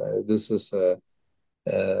status. This is a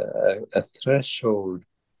threshold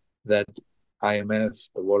that IMF,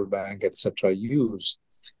 the World Bank, etc., use,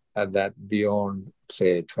 and that beyond,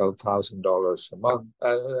 say, $12,000 a month,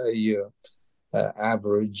 a year,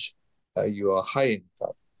 average, you are high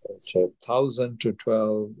income. So 1,000 to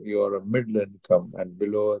 12, you are a middle income, and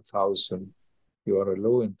below 1,000, you are a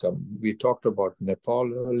low income. We talked about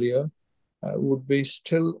Nepal earlier, would be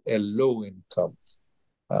still a low income.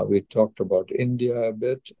 We talked about India a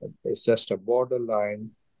bit. It's just a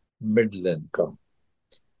borderline middle income.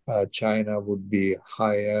 China would be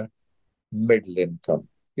higher middle income.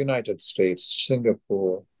 United States,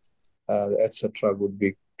 Singapore, etc., would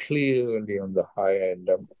be clearly on the high end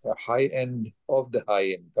of the high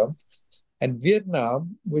income. And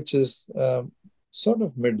Vietnam, which is sort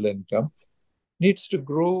of middle income, needs to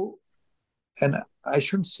grow. And I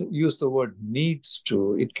shouldn't use the word needs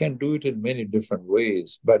to. It can do it in many different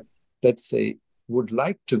ways. But let's say would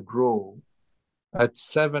like to grow at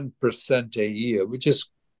 7% a year, which is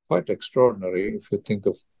quite extraordinary if you think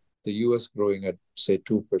of the US growing at, say,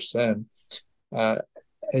 2%,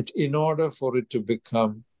 in order for it to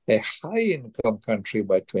become a high-income country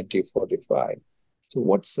by 2045. So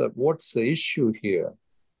what's the issue here?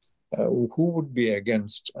 Who would be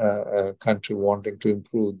against a country wanting to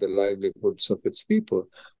improve the livelihoods of its people?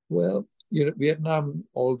 Well, Vietnam,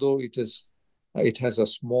 although it has a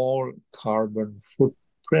small carbon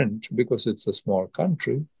footprint because it's a small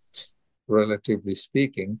country, relatively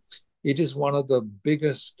speaking, it is one of the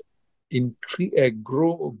biggest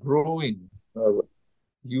growing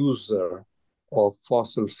user of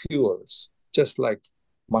fossil fuels, just like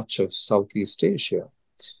much of Southeast Asia.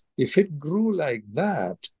 If it grew like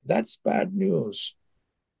that, that's bad news.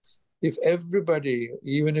 If everybody,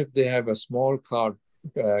 even if they have a small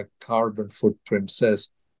carbon footprint, says,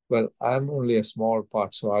 well, I'm only a small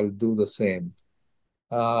part, so I'll do the same,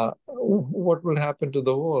 what will happen to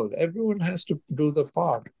the world? Everyone has to do the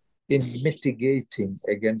part in mitigating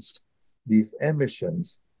against these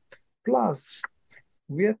emissions. Plus,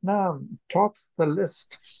 Vietnam tops the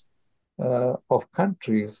list of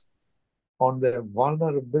countries on their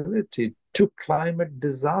vulnerability to climate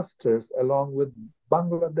disasters, along with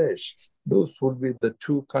Bangladesh. Those would be the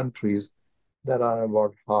two countries that are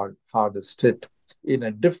about hardest hit. In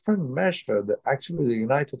a different measure, actually the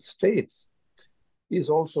United States is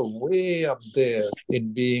also way up there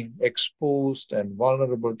in being exposed and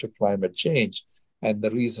vulnerable to climate change. And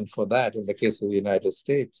the reason for that, in the case of the United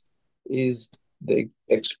States, is the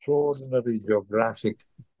extraordinary geographic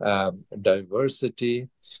diversity.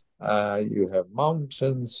 You have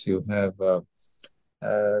mountains, you have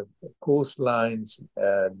coastlines,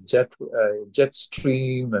 jet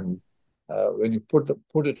stream, and when you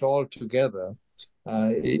put it all together,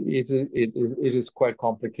 it is quite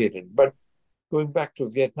complicated. But going back to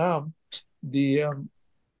Vietnam, the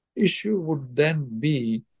issue would then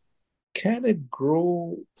be, can it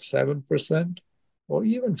grow 7% or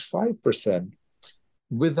even 5%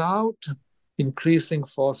 without increasing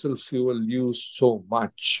fossil fuel use so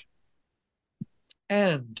much,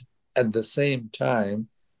 and at the same time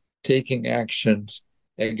taking actions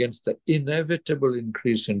against the inevitable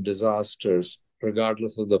increase in disasters,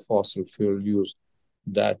 regardless of the fossil fuel use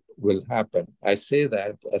that will happen? I say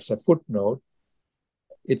that as a footnote.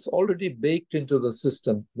 It's already baked into the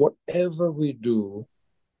system. Whatever we do,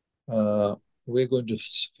 we're going to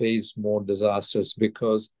face more disasters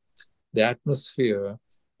because the atmosphere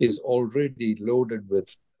is already loaded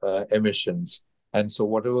with emissions. And so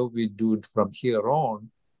whatever we do from here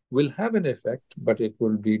on will have an effect, but it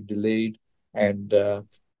will be delayed. And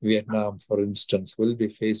Vietnam, for instance, will be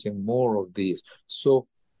facing more of these. So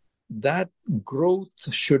that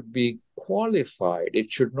growth should be qualified.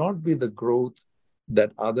 It should not be the growth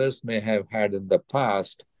that others may have had in the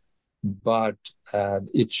past, but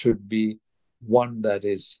it should be one that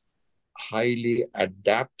is highly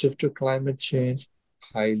adaptive to climate change,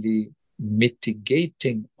 highly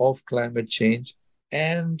mitigating of climate change,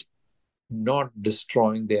 and not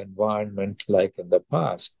destroying the environment like in the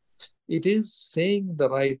past. It is saying the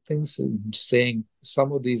right things, saying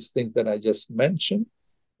some of these things that I just mentioned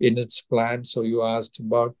in its plan. So you asked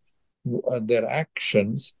about their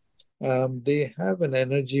actions. They have an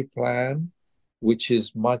energy plan which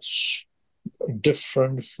is much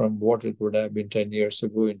different from what it would have been 10 years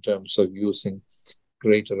ago in terms of using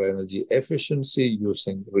greater energy efficiency,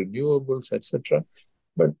 using renewables, etc.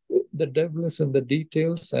 But the devil is in the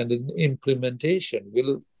details, and in implementation.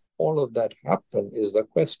 Will all of that happen is the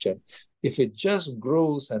question. If it just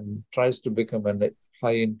grows and tries to become a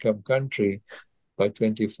high-income country by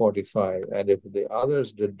 2045, and if the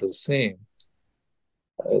others did the same,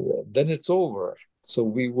 then it's over. So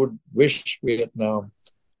we would wish Vietnam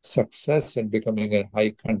success in becoming a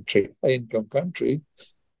high-income country,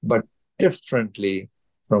 but differently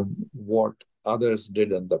from what others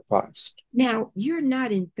did in the past. Now, you're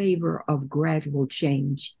not in favor of gradual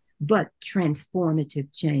change, but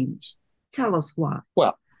transformative change. Tell us why.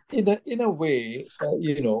 Well, in a way,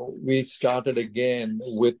 we started again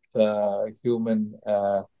with human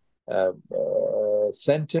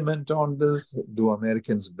sentiment on this. Do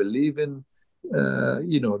Americans believe in,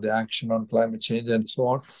 the action on climate change and so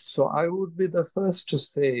on? So I would be the first to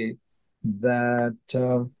say that,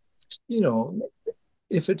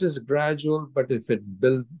 if it is gradual, but if it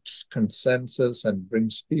builds consensus and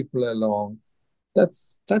brings people along,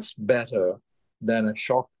 that's better than a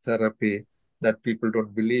shock therapy that people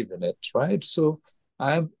don't believe in it, right? So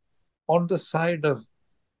I'm on the side of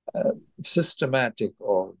systematic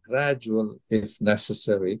or gradual, if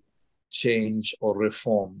necessary, change or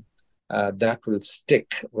reform that will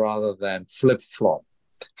stick rather than flip-flop.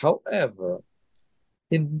 However,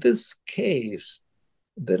 in this case,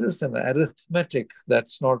 there is an arithmetic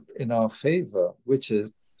that's not in our favor, which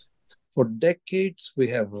is for decades we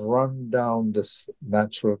have run down this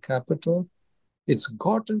natural capital. It's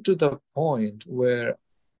gotten to the point where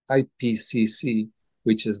IPCC,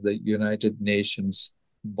 which is the United Nations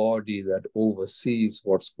body that oversees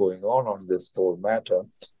what's going on this whole matter,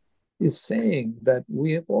 is saying that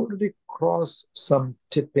we have already crossed some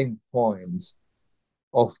tipping points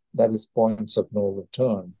points of no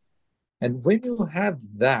return. And when you have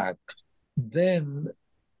that, then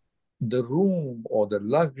the room or the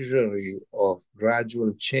luxury of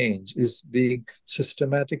gradual change is being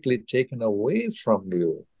systematically taken away from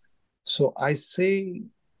you. So I say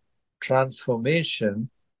transformation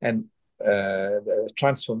and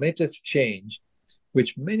transformative change,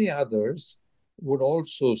 which many others would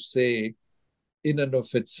also say in and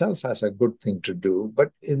of itself as a good thing to do.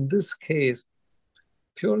 But in this case,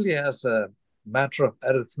 purely as a matter of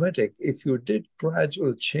arithmetic, if you did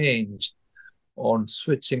gradual change on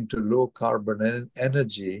switching to low carbon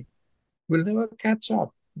energy, we'll never catch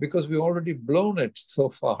up because we've already blown it so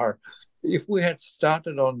far. If we had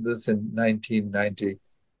started on this in 1990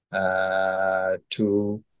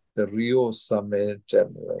 to the Rio summit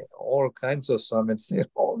and all kinds of summits,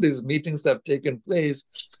 all these meetings that have taken place,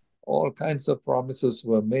 all kinds of promises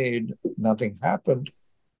were made, nothing happened.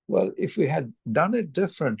 Well, if we had done it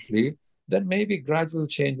differently, then maybe gradual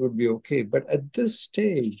change would be okay. But at this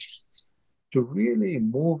stage, to really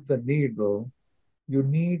move the needle, you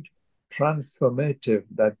need transformative,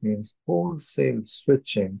 that means wholesale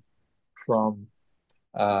switching from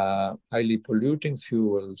highly polluting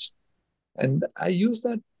fuels. And I use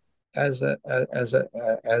that as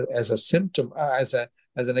a symptom, as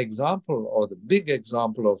an example, or the big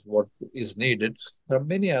example of what is needed. There are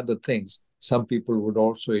many other things. Some people would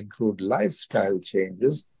also include lifestyle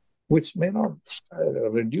changes, which may not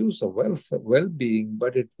reduce a well-being,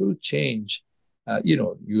 but it will change,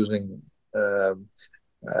 using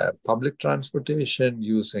public transportation,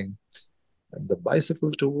 using the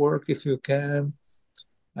bicycle to work if you can,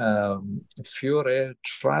 fewer air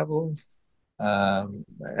travel, and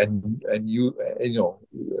you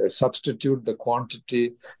substitute the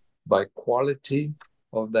quantity by quality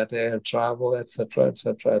of that air travel, etc.,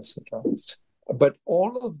 etc., etc. But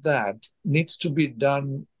all of that needs to be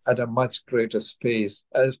done at a much greater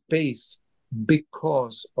pace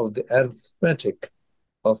because of the arithmetic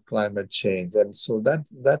of climate change. And so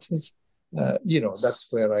that is, that's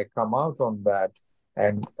where I come out on that.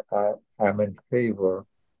 And I'm in favor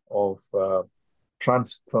of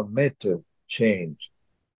transformative change,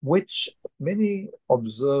 which many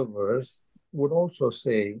observers would also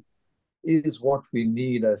say is what we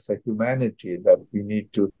need as a humanity, that we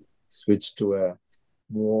need to switch to a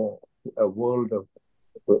world of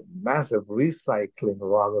massive recycling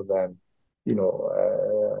rather than,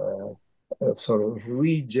 sort of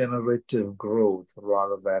regenerative growth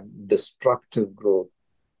rather than destructive growth.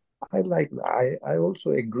 I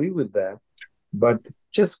also agree with that, but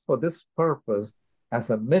just for this purpose, as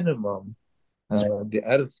a minimum, the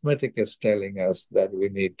arithmetic is telling us that we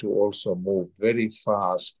need to also move very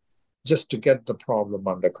fast just to get the problem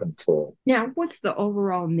under control. Now, what's the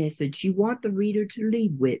overall message you want the reader to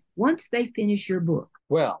leave with once they finish your book?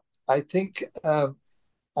 Well, I think I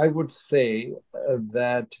would say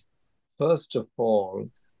that first of all,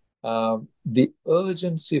 the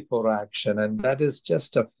urgency for action, and that is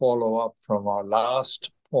just a follow-up from our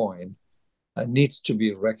last point, needs to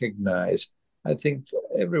be recognized. I think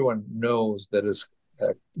everyone knows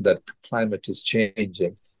that climate is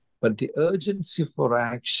changing, but the urgency for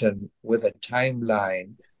action with a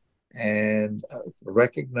timeline and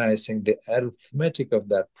recognizing the arithmetic of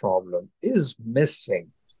that problem is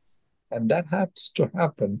missing. And that has to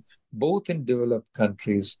happen both in developed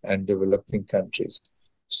countries and developing countries.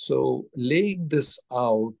 So laying this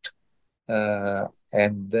out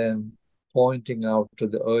and then pointing out to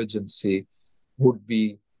the urgency would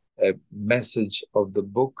be a message of the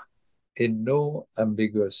book in no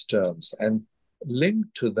ambiguous terms. And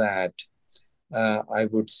linked to that, I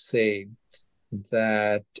would say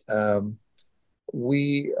that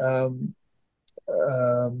we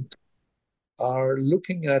are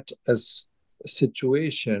looking at a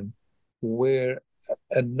situation where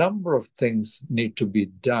a number of things need to be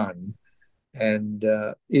done. And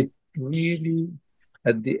it really,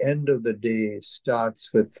 at the end of the day,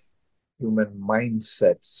 starts with human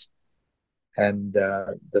mindsets. And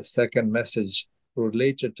the second message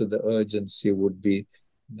related to the urgency would be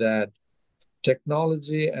that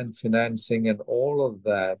technology and financing and all of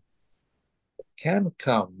that can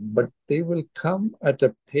come, but they will come at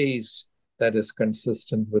a pace that is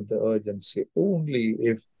consistent with the urgency only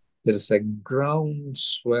if there is a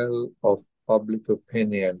groundswell of public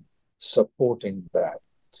opinion supporting that.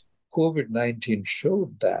 COVID-19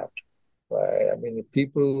 showed that. Right? I mean,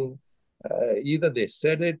 people, either they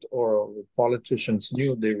said it or politicians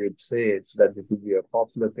knew they would say it, that it would be a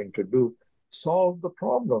popular thing to do, solve the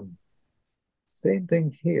problem. Same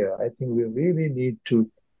thing here. I think we really need to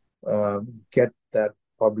get that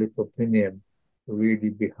public opinion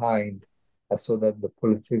really behind so that the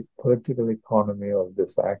political economy of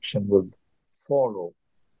this action would follow.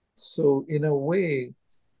 So in a way,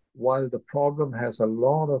 while the problem has a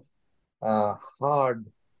lot of hard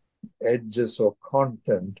edges or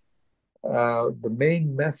content, the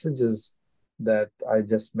main messages that I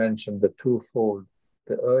just mentioned, the twofold,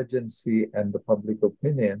 the urgency and the public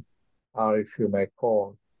opinion, are, if you may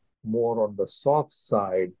call, more on the soft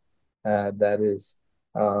side, that is,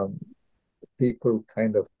 people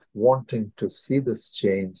kind of wanting to see this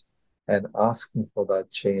change and asking for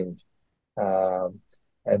that change.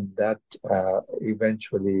 And that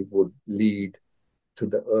eventually would lead to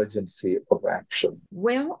the urgency of action.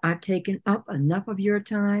 Well, I've taken up enough of your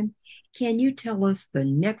time. Can you tell us the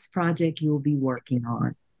next project you'll be working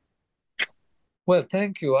on? Well,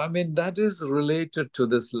 thank you. I mean, that is related to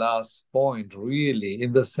this last point, really,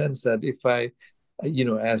 in the sense that if I,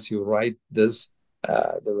 as you write this,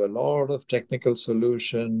 there were a lot of technical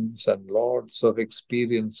solutions and lots of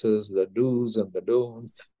experiences, the do's and the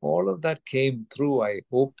don'ts. All of that came through, I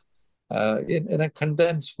hope, in a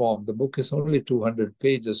condensed form. The book is only 200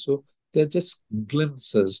 pages, so they're just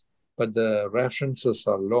glimpses, but the references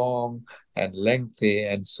are long and lengthy,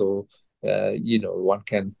 and so, one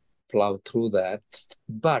can plow through that.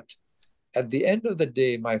 But at the end of the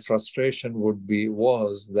day, my frustration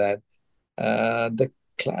was that the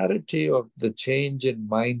clarity of the change in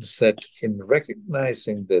mindset in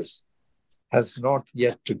recognizing this has not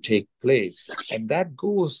yet to take place. And that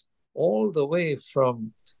goes all the way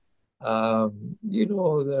from, the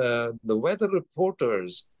weather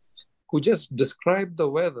reporters who just describe the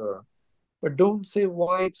weather, but don't say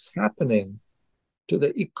why it's happening, to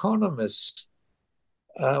the economists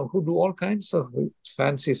who do all kinds of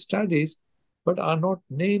fancy studies, but are not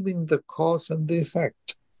naming the cause and the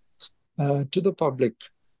effect, to the public,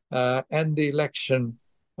 and the election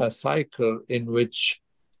cycle in which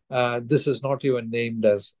this is not even named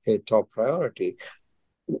as a top priority.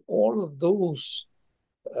 All of those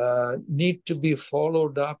need to be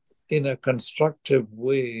followed up in a constructive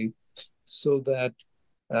way so that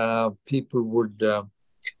people would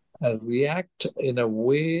react in a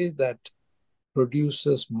way that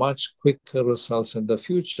produces much quicker results in the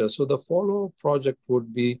future. So the follow-up project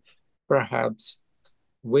would be perhaps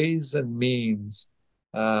ways and means,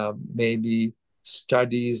 maybe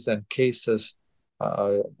studies and cases,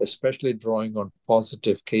 especially drawing on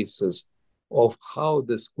positive cases of how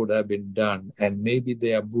this could have been done. And maybe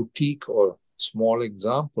they are boutique or small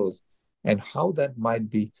examples, and how that might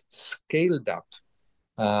be scaled up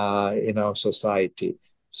in our society.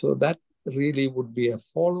 So that really would be a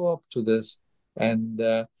follow-up to this. And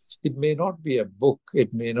it may not be a book,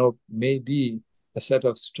 it may be a set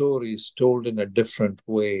of stories told in a different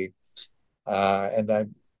way. And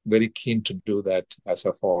I'm very keen to do that as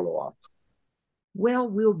a follow-up. Well,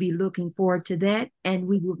 we'll be looking forward to that. And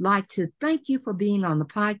we would like to thank you for being on the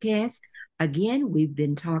podcast. Again, we've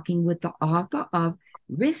been talking with the author of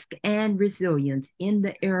Risk and Resilience in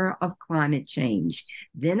the Era of Climate Change,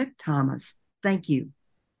 Vinod Thomas. Thank you.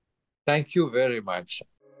 Thank you very much.